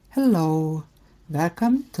Hello,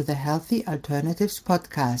 welcome to the Healthy Alternatives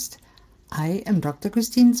podcast. I am Dr.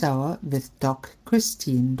 Christine Sauer with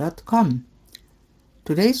DocChristine.com.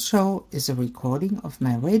 Today's show is a recording of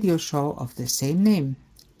my radio show of the same name.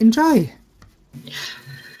 Enjoy!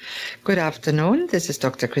 Good afternoon, this is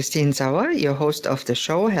Dr. Christine Sauer, your host of the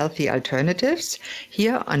show Healthy Alternatives,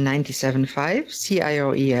 here on 97.5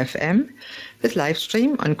 CIOE FM, with live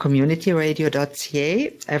stream on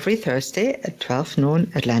communityradio.ca every Thursday at 12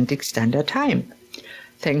 noon Atlantic Standard Time.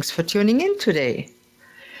 Thanks for tuning in today.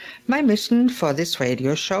 My mission for this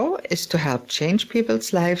radio show is to help change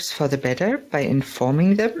people's lives for the better by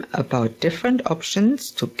informing them about different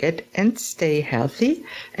options to get and stay healthy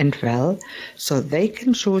and well so they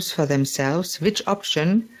can choose for themselves which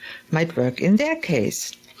option might work in their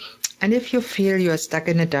case. And if you feel you are stuck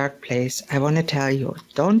in a dark place, I want to tell you,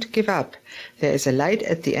 don't give up. There is a light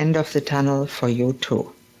at the end of the tunnel for you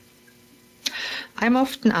too. I'm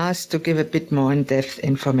often asked to give a bit more in-depth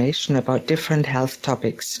information about different health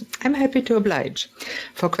topics. I'm happy to oblige.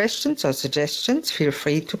 For questions or suggestions, feel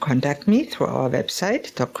free to contact me through our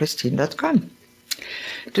website, DocChristine.com.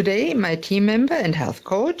 Today, my team member and health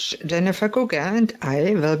coach, Jennifer Gauguin, and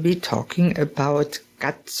I will be talking about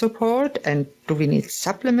gut support and do we need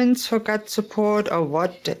supplements for gut support, or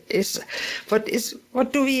what do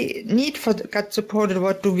we need for the gut support, and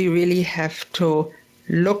what do we really have to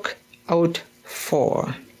look out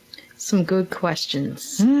for? Some good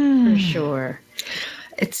questions, for sure.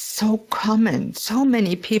 It's so common. So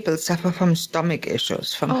many people suffer from stomach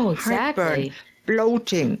issues, from heartburn,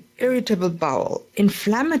 bloating, irritable bowel,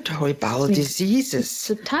 inflammatory bowel diseases. It's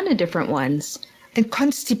a ton of different ones. And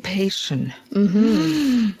constipation.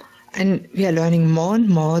 And we are learning more and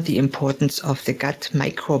more the importance of the gut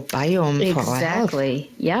microbiome for our health. Exactly.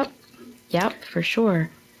 Yep, for sure.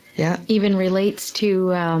 Yeah. Even relates to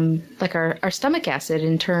like our stomach acid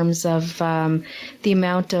in terms of the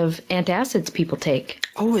amount of antacids people take.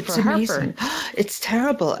 Oh, it's for amazing. Heartburn. It's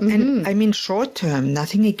terrible. And I mean, short term,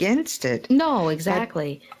 nothing against it. No,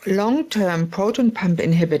 exactly. But long term, proton pump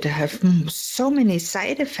inhibitor have so many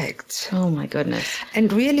side effects. Oh, my goodness.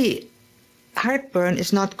 And really, heartburn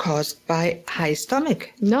is not caused by high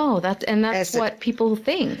stomach. No, that's what people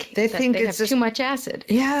think. They think they it's have too much acid.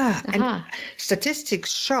 Yeah, and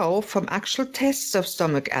statistics show from actual tests of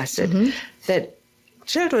stomach acid that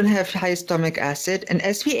children have high stomach acid, and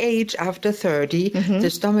as we age after 30, the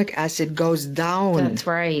stomach acid goes down.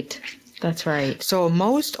 That's right. So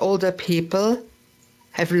most older people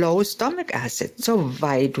have low stomach acid. So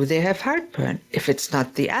why do they have heartburn if it's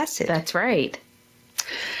not the acid? That's right.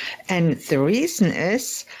 And the reason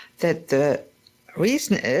is that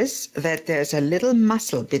there's a little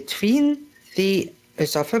muscle between the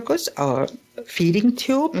esophagus, our feeding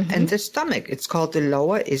tube, and the stomach. It's called the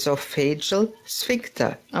lower esophageal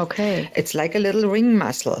sphincter. Okay. It's like a little ring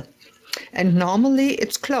muscle. And normally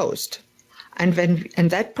it's closed. And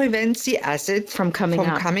that prevents the acid from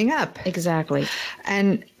coming up. Exactly.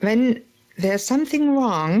 And when there's something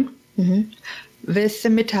wrong with the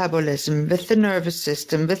metabolism, with the nervous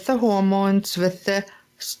system, with the hormones, with the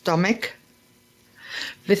stomach,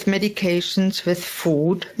 with medications, with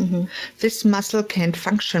food, this muscle can't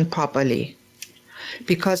function properly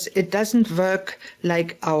because it doesn't work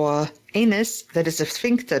like our anus, that is a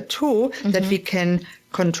sphincter too, that we can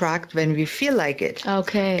contract when we feel like it.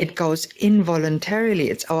 Okay. It goes involuntarily.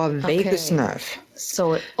 It's our vagus nerve.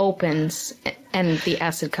 So it opens and the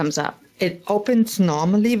acid comes up. It opens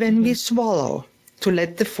normally when we swallow to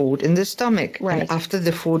let the food in the stomach. Right. And after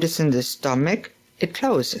the food is in the stomach, it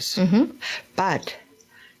closes. But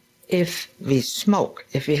if we smoke,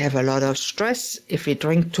 if we have a lot of stress, if we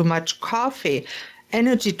drink too much coffee,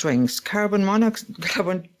 energy drinks, carbon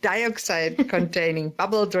dioxide containing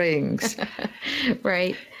bubble drinks.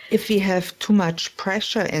 Right. If we have too much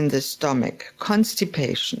pressure in the stomach,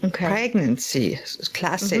 constipation, pregnancy,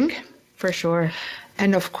 classic. For sure.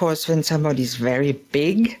 And of course, when somebody's very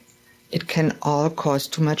big, it can all cause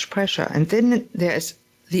too much pressure. And then there's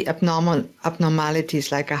the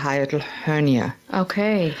abnormalities like a hiatal hernia.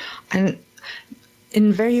 Okay. And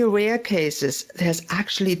in very rare cases, there's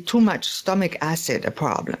actually too much stomach acid a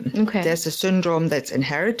problem. Okay. There's a syndrome that's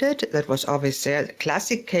inherited. That was always there. A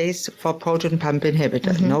classic case for proton pump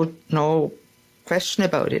inhibitor. No question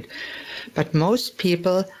about it. But most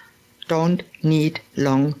people don't need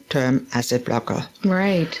long-term acid blocker.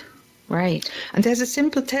 Right. And there's a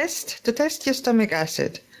simple test to test your stomach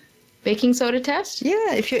acid. Baking soda test?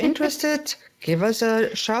 Yeah, if you're interested, give us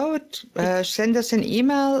a shout, send us an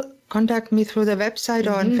email, contact me through the website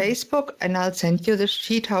or on Facebook, and I'll send you the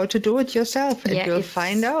sheet how to do it yourself, and you'll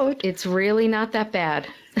find out. It's really not that bad.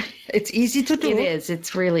 It's easy to do. It is.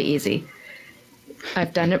 It's really easy.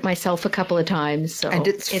 I've done it myself a couple of times. So and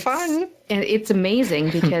it's fun. And it's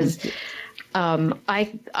amazing because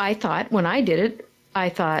I thought when I did it, I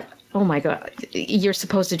thought, oh my God, you're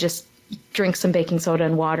supposed to just drink some baking soda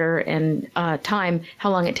and water and time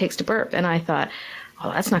how long it takes to burp. And I thought,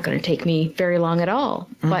 oh, that's not going to take me very long at all.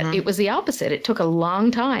 But it was the opposite. It took a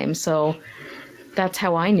long time. So that's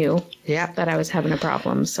how I knew that I was having a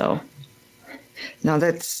problem. So. No,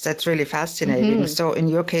 that's really fascinating. So in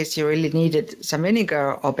your case, you really needed some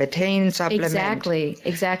vinegar or betaine supplement.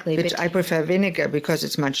 Exactly. Which I prefer vinegar because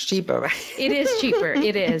it's much cheaper. It is cheaper.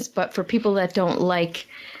 It is. But for people that don't like,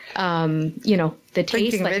 the taste.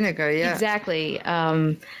 Drinking vinegar, yeah. Exactly.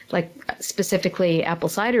 Like specifically apple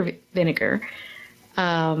cider vinegar.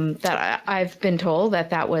 That I've been told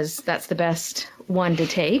that's the best one to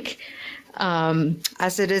take.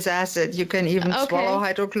 Acid is acid. You can even swallow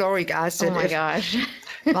hydrochloric acid. Oh my gosh.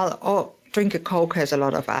 Drink a Coke has a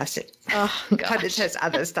lot of acid. Oh, gosh. But it has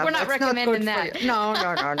other stuff. We're not recommending that. No.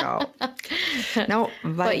 No.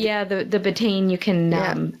 But yeah, the betaine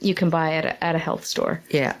you can buy at a health store.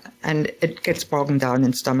 Yeah, and it gets broken down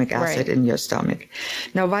in stomach acid in your stomach.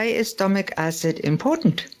 Now, why is stomach acid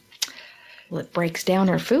important? Well, it breaks down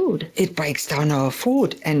our food. It breaks down our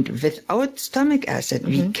food. And without stomach acid,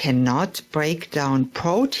 we cannot break down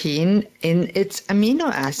protein in its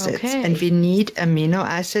amino acids. Okay. And we need amino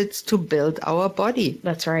acids to build our body.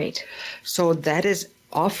 That's right. So that is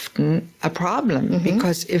often a problem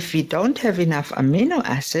because if we don't have enough amino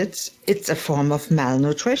acids, it's a form of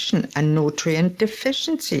malnutrition, a nutrient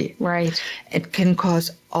deficiency. Right. It can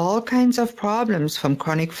cause all kinds of problems, from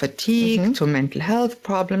chronic fatigue to mental health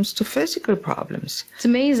problems to physical problems. It's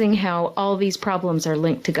amazing how all these problems are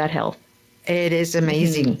linked to gut health. It is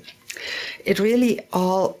amazing. It really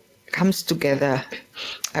all comes together.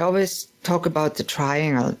 I always talk about the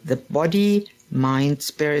triangle, the body, mind,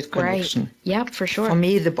 spirit connection. Right. Yeah, for sure. For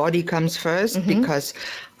me, the body comes first because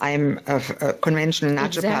I'm a conventional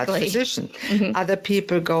naturopath physician. Other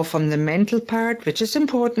people go from the mental part, which is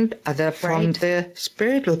important, other from the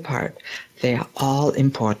spiritual part. They are all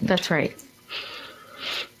important. That's right.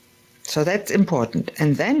 So that's important.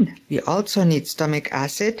 And then we also need stomach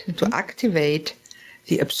acid to activate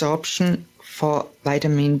the absorption for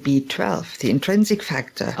vitamin B12, the intrinsic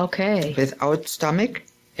factor. Okay. Without stomach,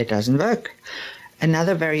 it doesn't work.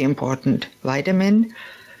 Another very important vitamin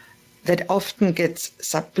that often gets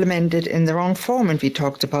supplemented in the wrong form, and we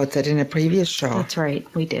talked about that in a previous show. That's right,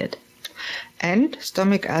 we did. And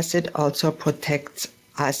stomach acid also protects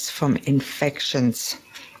us from infections.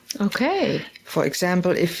 Okay. For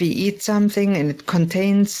example, if we eat something and it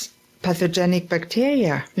contains pathogenic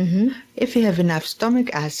bacteria, if we have enough stomach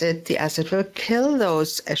acid, the acid will kill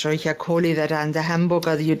those Escherichia coli that are in the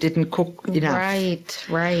hamburger that you didn't cook enough.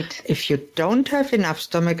 Right. If you don't have enough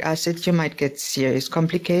stomach acid, you might get serious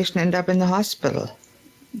complication, end up in the hospital.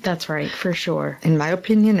 That's right, for sure. In my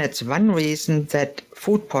opinion, that's one reason that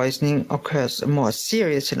food poisoning occurs more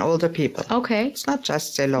serious in older people. Okay. It's not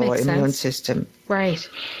just the lower immune system. Right.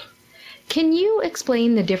 Can you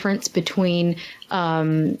explain the difference between,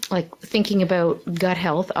 thinking about gut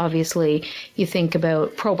health? Obviously, you think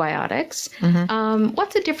about probiotics.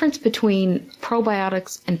 What's the difference between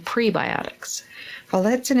probiotics and prebiotics? Well,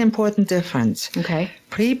 that's an important difference. Okay.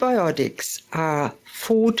 Prebiotics are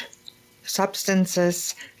food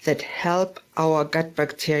substances that help our gut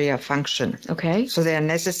bacteria function. Okay. So they are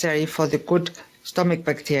necessary for the good stomach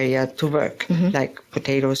bacteria to work, like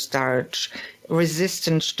potato starch,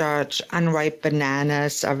 resistant starch, unripe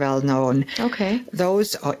bananas are well known. Okay.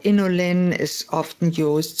 Those, or inulin is often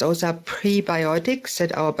used. Those are prebiotics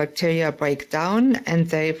that our bacteria break down and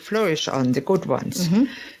they flourish on, the good ones.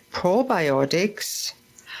 Probiotics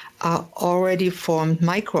are already formed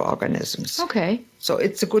microorganisms. Okay. So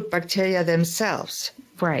it's the good bacteria themselves.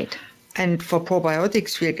 Right. And for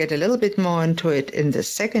probiotics, we'll get a little bit more into it in the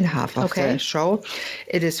second half of the show.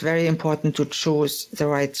 It is very important to choose the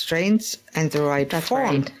right strains and the right form.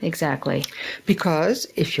 Right, exactly. Because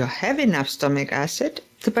if you have enough stomach acid,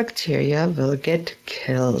 the bacteria will get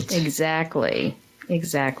killed. Exactly.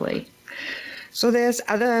 So there's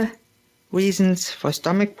other reasons for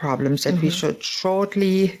stomach problems that we should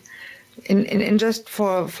shortly, in just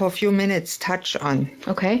for a few minutes, touch on.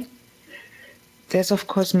 Okay. There's, of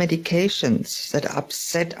course, medications that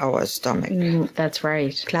upset our stomach. That's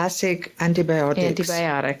right. Classic antibiotics.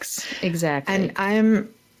 Antibiotics, exactly. And I'm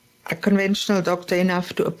a conventional doctor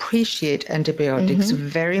enough to appreciate antibiotics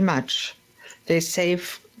very much. They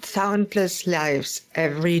save countless lives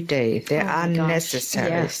every day. They Oh are my gosh. necessary.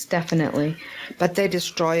 Yes, definitely. But they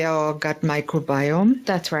destroy our gut microbiome.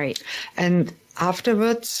 That's right. And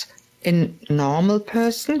afterwards, in normal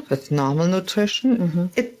person with normal nutrition,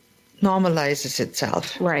 it normalizes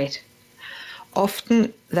itself. Right.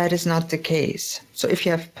 Often that is not the case. So if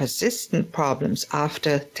you have persistent problems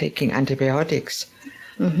after taking antibiotics,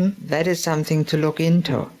 that is something to look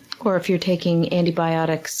into. Or if you're taking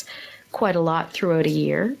antibiotics quite a lot throughout a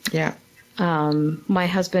year. Yeah. My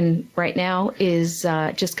husband right now is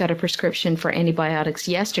just got a prescription for antibiotics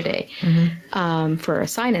yesterday for a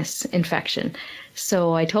sinus infection.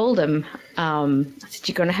 So I told him, I said,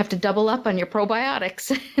 you're going to have to double up on your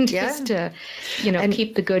probiotics just to,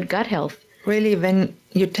 keep the good gut health. Really, when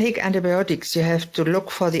you take antibiotics, you have to look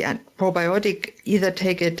for the probiotic, either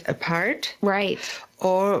take it apart. Right.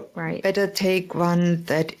 Or better take one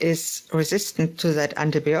that is resistant to that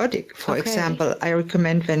antibiotic. For example, I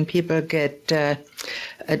recommend when people get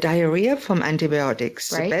a diarrhea from antibiotics,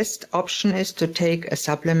 the best option is to take a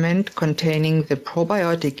supplement containing the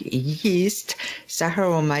probiotic yeast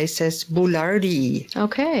Saccharomyces boulardii.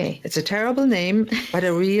 Okay. It's a terrible name, but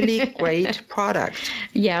a really great product.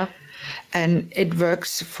 Yeah. And it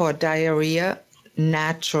works for diarrhea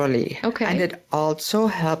naturally. Okay. And it also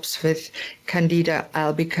helps with Candida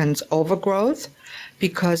albicans overgrowth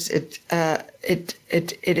because it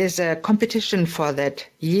is a competition for that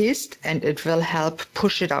yeast and it will help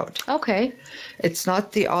push it out. Okay. It's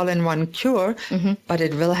not the all-in-one cure, but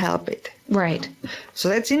it will help it. Right. So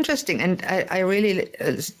that's interesting. And I really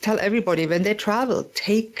tell everybody when they travel,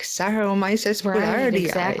 take Saccharomyces boulardii. Right,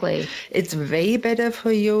 exactly. It's way better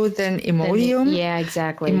for you than Imodium. Yeah,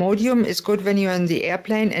 exactly. Imodium is good when you're on the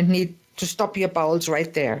airplane and need to stop your bowels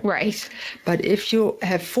right there. Right. But if you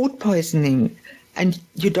have food poisoning and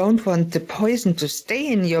you don't want the poison to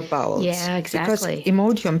stay in your bowels. Yeah, exactly. Because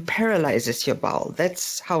Imodium paralyzes your bowel.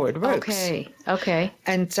 That's how it works. Okay.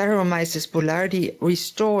 And Saccharomyces boulardii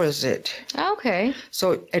restores it. Okay.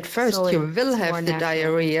 So at first you will have the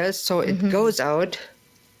diarrhea, so it goes out,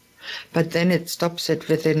 but then it stops it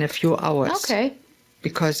within a few hours. Okay.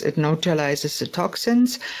 Because it neutralizes the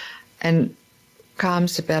toxins and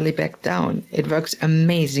calms the belly back down. It works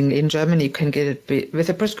amazingly. In Germany, you can get it with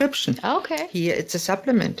a prescription. Okay. Here, it's a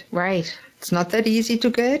supplement. Right. It's not that easy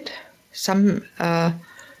to get. Some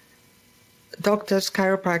doctors,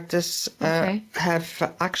 chiropractors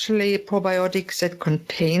have actually probiotics that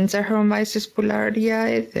contain Saccharomyces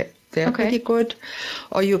boulardii. They're pretty good.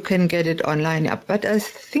 Or you can get it online. But I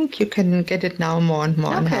think you can get it now more and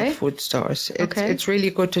more in health food stores. It's really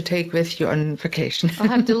good to take with you on vacation. I'll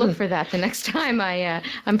have to look for that the next time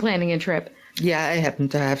I'm planning a trip. Yeah, I happen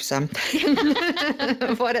to have some.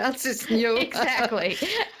 What else is new? Exactly.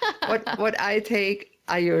 What I take,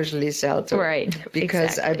 I usually sell to. Right.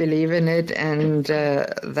 Because I believe in it, and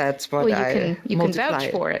that's what you can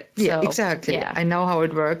vouch for it. So, yeah, exactly. Yeah. I know how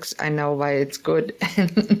it works. I know why it's good.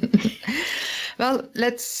 Well,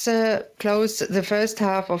 let's close the first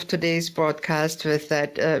half of today's broadcast with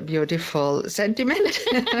that beautiful sentiment.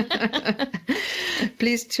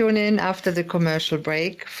 Please tune in after the commercial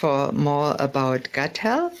break for more about gut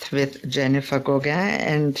health with Jennifer Gauguin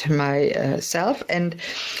and myself. And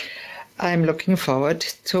I'm looking forward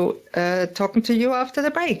to talking to you after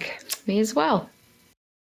the break. Me as well.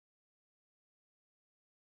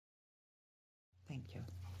 Thank you.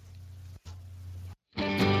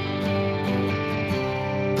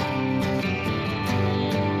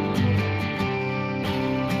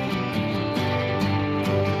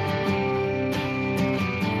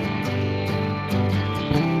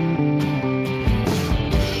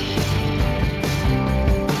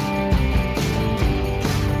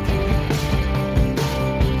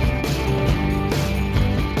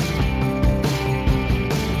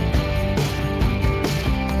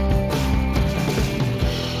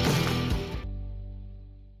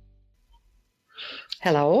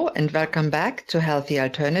 Hello and welcome back to Healthy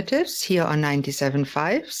Alternatives here on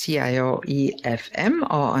 97.5 CIOE FM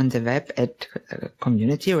or on the web at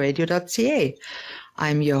communityradio.ca.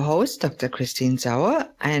 I'm your host, Dr. Christine Sauer,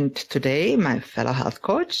 and today my fellow health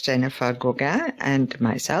coach, Jennifer Gauguin, and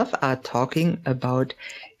myself are talking about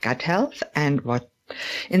gut health and what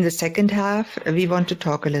in the second half, we want to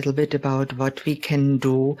talk a little bit about what we can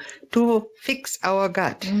do to fix our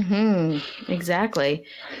gut. Mm-hmm. Exactly.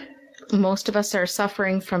 Most of us are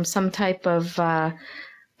suffering from some type of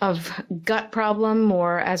gut problem,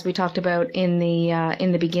 or as we talked about in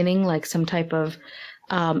the beginning, like some type of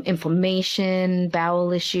inflammation,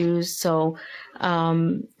 bowel issues. So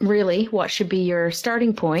really, what should be your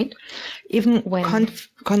starting point? Even When-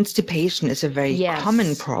 constipation is a very Yes,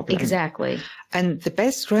 common problem. Exactly. And the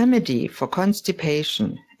best remedy for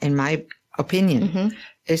constipation, in my opinion,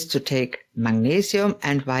 is to take magnesium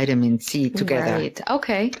and vitamin C together. Right.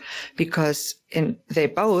 Okay. Because they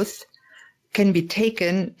both can be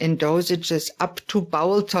taken in dosages up to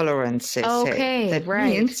bowel tolerance, they say. Okay, That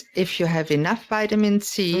right. means if you have enough vitamin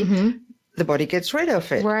C, the body gets rid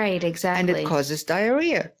of it. Right. And Exactly. it causes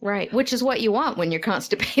diarrhea. Right. Which is what you want when you're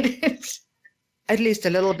constipated. At least a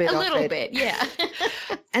little bit A of little it. bit. Yeah.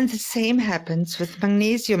 And the same happens with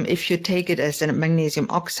magnesium if you take it as a magnesium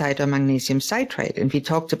oxide or magnesium citrate. And we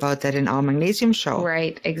talked about that in our magnesium show.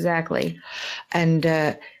 Right. Exactly. And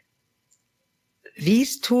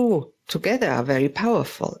these two together are very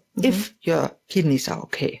powerful if your kidneys are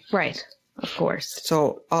okay. Right. Of course.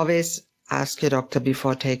 So always ask your doctor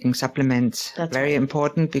before taking supplements. That's very right.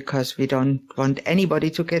 important because we don't want anybody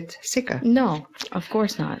to get sicker. No, of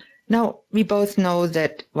course not. Now, we both know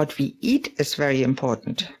that what we eat is very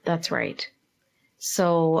important. That's right.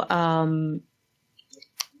 So,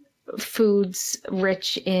 foods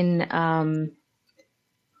rich in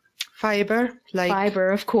Fiber, like fiber,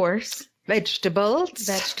 of course, vegetables,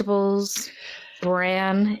 vegetables,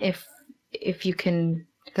 bran, if you can,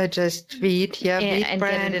 digest wheat, wheat and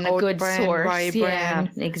bran, get it in a oat good bran, source. rye Yeah,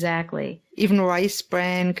 bran. exactly. Even rice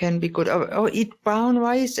bran can be good. Or eat brown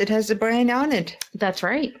rice. It has a bran on it. That's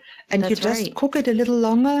right. And you That's just right. cook it a little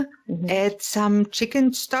longer, add some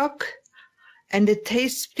chicken stock, and it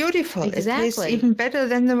tastes beautiful. It tastes Exactly. even better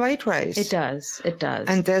than the white rice. It does. It does.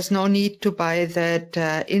 And there's no need to buy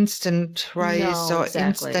that instant rice No, or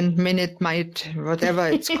exactly. instant Minute Maid, whatever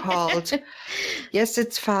it's called. Yes,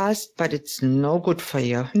 it's fast, but it's no good for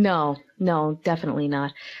you. No, definitely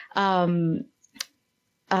not.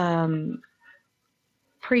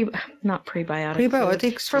 Not prebiotic.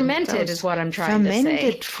 Prebiotics. Fermented is what I'm trying to say.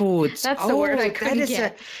 Fermented foods. That's the word I couldn't that is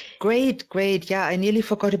get. great. Yeah, I nearly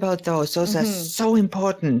forgot about those. Those are so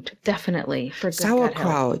important. Definitely for good gut health.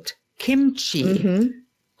 Sauerkraut, kimchi,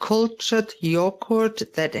 cultured yogurt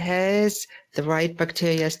that has the right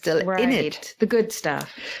bacteria still Right. in it. The good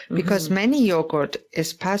stuff. Because many yogurt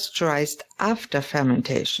is pasteurized after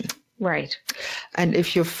fermentation. Right. And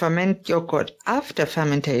if you ferment yogurt after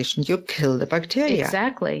fermentation, you kill the bacteria.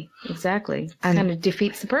 Exactly. And- kind of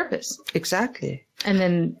defeats the purpose. Exactly. And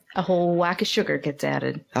then a whole whack of sugar gets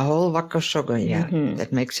added. A whole whack of sugar, yeah.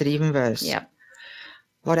 That makes it even worse. Yep.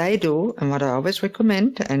 What I do and what I always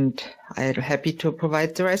recommend, and I'm happy to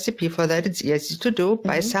provide the recipe for that, it's easy to do,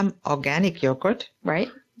 buy some organic yogurt. Right.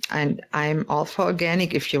 And I'm all for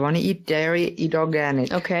organic. If you want to eat dairy, eat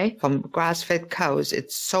organic. Okay. From grass-fed cows.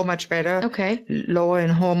 It's so much better. Okay. Lower in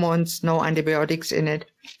hormones, no antibiotics in it.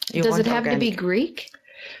 You Does want it have to be organic. Greek?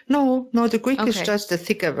 No, the Greek is Okay. just a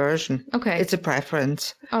thicker version. Okay. It's a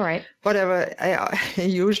preference. All right. Whatever, I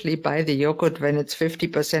usually buy the yogurt when it's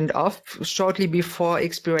 50% off, shortly before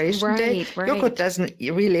expiration date. Right. Yogurt doesn't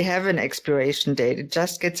really have an expiration date. It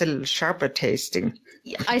just gets a little sharper tasting.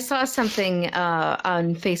 I saw something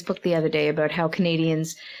on Facebook the other day about how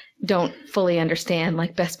Canadians don't fully understand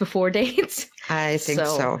like best before dates. I think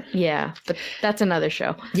so. Yeah, but that's another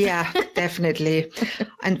show. Yeah, definitely.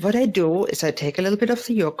 And what I do is I take a little bit of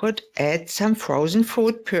the yogurt, add some frozen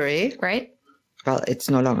fruit puree. Right? Well, it's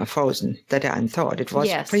no longer frozen. That I thought. It was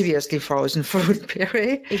Yes. previously frozen fruit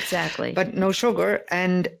puree. Exactly. But no sugar,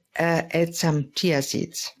 and add some chia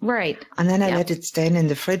seeds. right. And then I Yep. let it stand in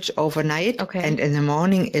the fridge overnight. Okay. And in the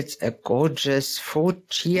morning, it's a gorgeous fruit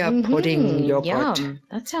chia pudding yogurt. Yum.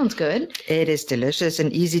 That sounds good. It is delicious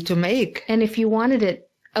and easy to make. And if you wanted it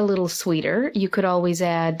a little sweeter, you could always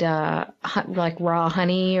add like raw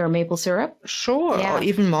honey or maple syrup. Sure. Yeah. Or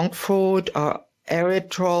even monk fruit or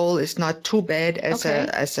erythritol is not too bad as Okay.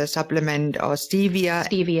 as a supplement, or stevia.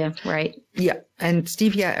 Stevia, right? Yeah. And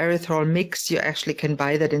stevia erythritol mix, you actually can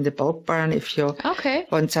buy that in the bulk barn if you Okay.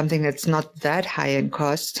 want something that's not that high in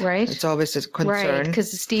cost. Right. It's always a concern. Right,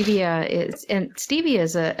 because stevia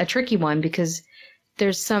is a tricky one because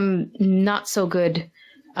there's some not so good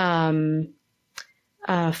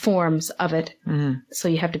forms of it. So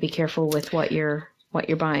you have to be careful with what you're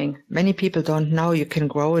buying. Many people don't know you can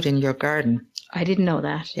grow it in your garden. I didn't know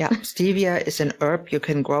that. Yeah, stevia is an herb. You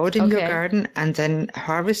can grow it in your Okay. garden and then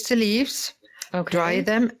harvest the leaves, Okay. dry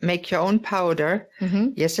them, make your own powder.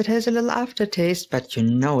 Mhm. Yes, it has a little aftertaste, but you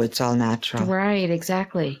know it's all natural. Right,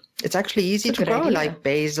 exactly. It's actually easy That's a to good grow, idea. like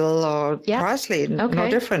basil or Yeah. parsley. No Okay.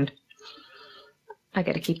 different. I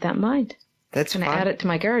got to keep that in mind. That's Gonna fun. add it to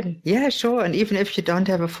my garden. Yeah, sure. And even if you don't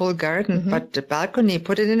have a full garden, but the balcony,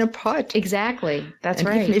 put it in a pot. Exactly. That's And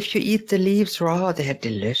right. even if you eat the leaves raw, they're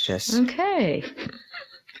delicious. Okay.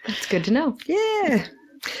 That's good to know. Yeah.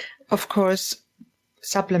 Of course,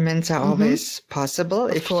 supplements are always possible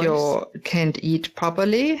if course. you can't eat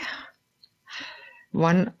properly.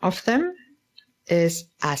 One of them is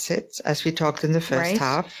acids, as we talked in the first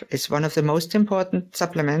half, is one of the most important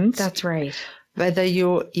supplements. That's right. Whether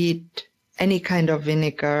you eat any kind of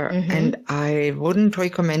vinegar, and I wouldn't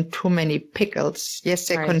recommend too many pickles. Yes,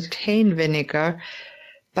 they contain vinegar,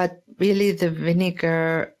 but really the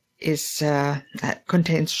vinegar is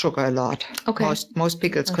contains sugar a lot. Okay. Most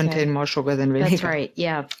pickles contain more sugar than vinegar. That's right.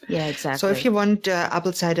 Yeah. Yeah, exactly. So if you want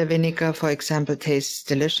apple cider vinegar, for example, tastes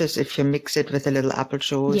delicious if you mix it with a little apple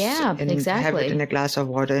juice. Yeah, and exactly. have it in a glass of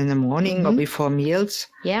water in the morning or before meals.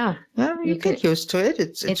 Yeah. Well, you get used to it.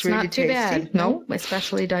 It's really not too tasty. bad. No,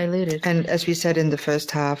 especially diluted. And as we said in the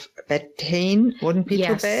first half, betaine wouldn't be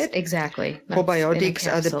too bad. Exactly. That's Probiotics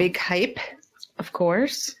are the big hype. Of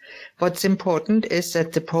course. What's important is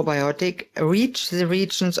that the probiotic reach the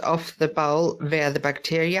regions of the bowel where the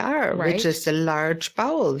bacteria are, which is the large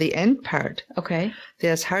bowel, the end part. Okay.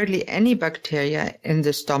 There's hardly any bacteria in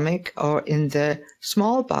the stomach or in the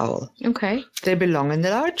small bowel. Okay. They belong in the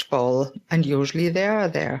large bowel, and usually they are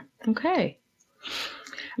there. Okay.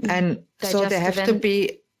 And so they have to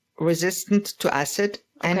be resistant to acid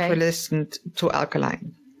and resistant to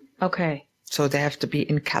alkaline. Okay. So they have to be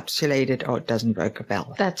encapsulated or it doesn't work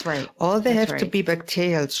well. That's right. Or they have to be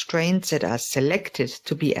bacterial strains that are selected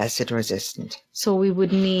to be acid resistant. So we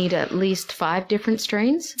would need at least 5 different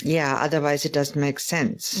strains? Yeah, otherwise it doesn't make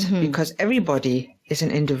sense because everybody is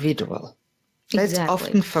an individual. That's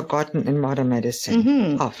often forgotten in modern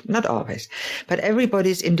medicine. Often, not always, but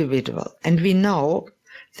everybody's individual. And we know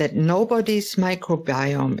that nobody's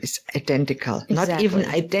microbiome is identical. Not even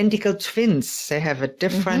identical twins. They have a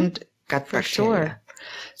different gut bacteria. Sure.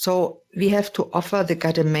 So we have to offer the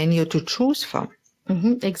gut a menu to choose from.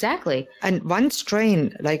 Exactly. And one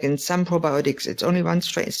strain, like in some probiotics, it's only one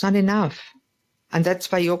strain. It's not enough. And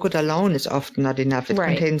that's why yogurt alone is often not enough. It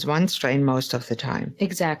contains one strain most of the time.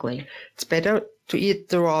 Exactly. It's better to eat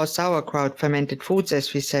the raw sauerkraut, fermented foods,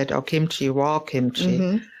 as we said, or kimchi, raw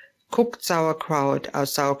kimchi. Cooked sauerkraut or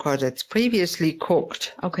sauerkraut that's previously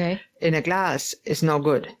cooked in a glass is no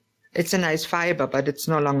good. It's a nice fiber, but it's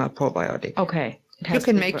no longer probiotic. Okay. You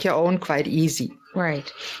can make your own quite easy. Right.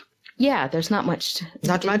 Yeah, there's not much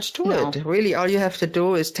to it. Really, all you have to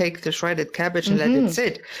do is take the shredded cabbage and let it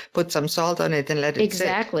sit. Put some salt on it and let it sit.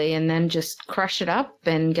 Exactly. And then just crush it up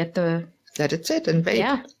and get the... Let it sit and bake.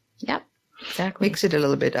 Yeah. Yep. Exactly. Mix it a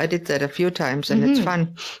little bit. I did that a few times and it's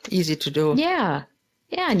fun. Easy to do. Yeah.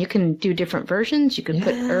 Yeah, and you can do different versions. You can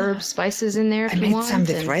put herbs, spices in there if you want. I made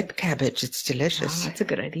some with red cabbage. It's delicious. Oh, that's a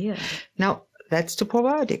good idea. Now, that's the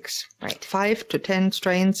probiotics. Right. 5 to 10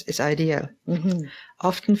 strains is ideal.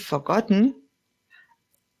 Often forgotten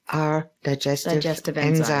are digestive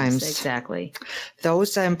enzymes. Exactly.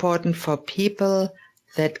 Those are important for people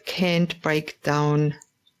that can't break down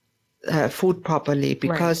food properly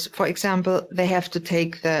because, for example, they have to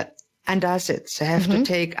take the antacids. They have to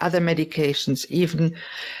take other medications. Even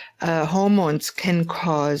hormones can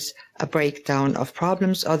cause a breakdown of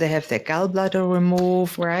problems, or they have their gallbladder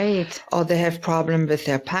removed, or they have problem with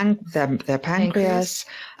their pancreas,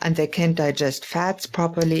 and they can't digest fats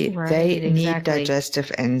properly. They need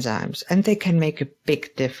digestive enzymes, and they can make a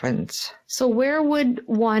big difference. So where would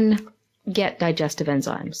one get digestive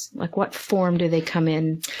enzymes? Like what form do they come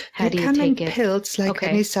in? How do you take it? They come in pills like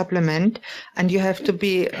any supplement, and you have to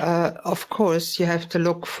be, of course, you have to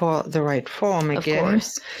look for the right form again. Of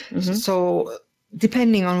course. So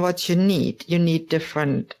depending on what you need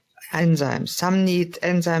different enzymes. Some need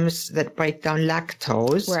enzymes that break down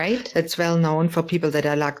lactose. Right. That's well known for people that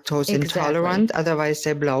are lactose intolerant, otherwise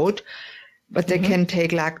they bloat. But they can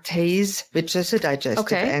take lactase, which is a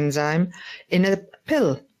digestive enzyme, in a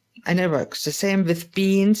pill. And it works. The same with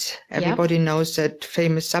beans. Everybody knows that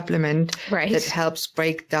famous supplement that helps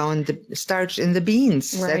break down the starch in the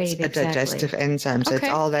beans. That's a digestive enzyme. That's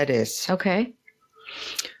all that is. Okay.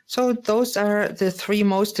 So those are the 3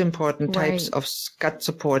 most important types of gut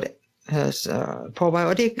support.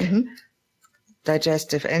 Probiotic,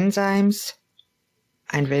 digestive enzymes,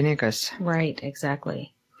 and vinegars. Right,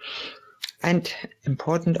 exactly. And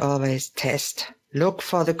important always, test. Look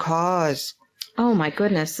for the cause. Oh my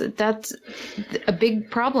goodness. That's a big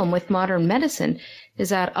problem with modern medicine, is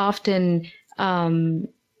that often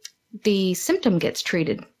the symptom gets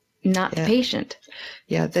treated not the patient.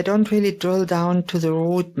 Yeah, they don't really drill down to the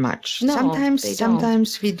root much. No,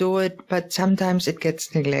 sometimes we do it, but sometimes it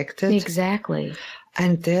gets neglected. Exactly.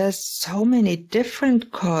 And there's so many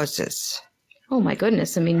different causes. Oh my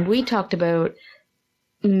goodness. I mean, we talked about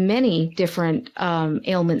many different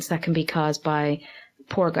ailments that can be caused by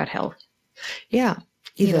poor gut health. Yeah,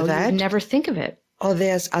 either that. You never think of it. Or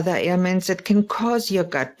there's other ailments that can cause your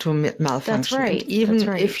gut to malfunction. That's right. And even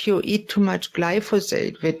if you eat too much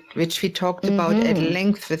glyphosate, which we talked about at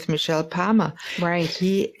length with Michelle Palmer. Right.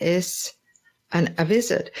 He is a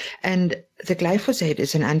wizard. And the glyphosate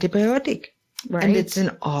is an antibiotic. Right. And it's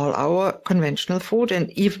in all our conventional food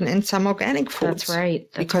and even in some organic foods. That's right.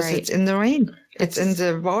 Because it's in the rain. It's in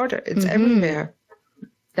the water. It's everywhere.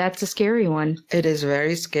 That's a scary one. It is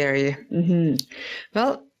very scary.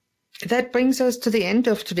 Well, that brings us to the end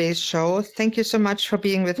of today's show. Thank you so much for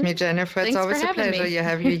being with me, Jennifer. It's always a pleasure to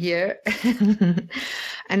have you here.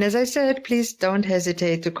 And as I said, please don't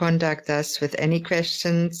hesitate to contact us with any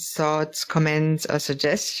questions, thoughts, comments, or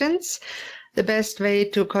suggestions. The best way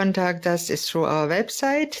to contact us is through our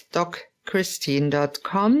website,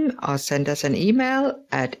 DocChristine.com, or send us an email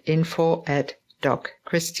at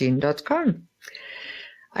info@DocChristine.com.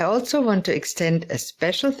 I also want to extend a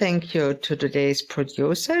special thank you to today's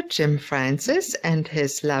producer, Jim Francis, and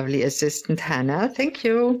his lovely assistant, Hannah. Thank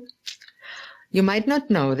you. You might not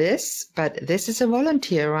know this, but this is a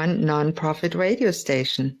volunteer-run non-profit radio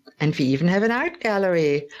station. And we even have an art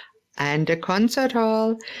gallery and a concert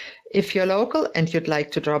hall. If you're local and you'd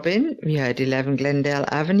like to drop in, we are at 11 Glendale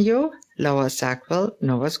Avenue, Lower Sackville,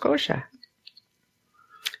 Nova Scotia.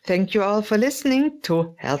 Thank you all for listening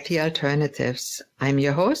to Healthy Alternatives. I'm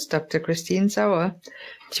your host, Dr. Christine Sauer.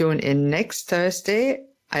 Tune in next Thursday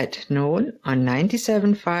at noon on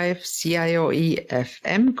 97.5 CIOE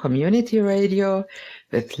FM Community Radio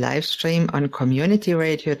with live stream on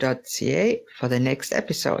communityradio.ca for the next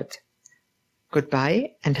episode.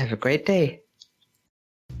 Goodbye and have a great day.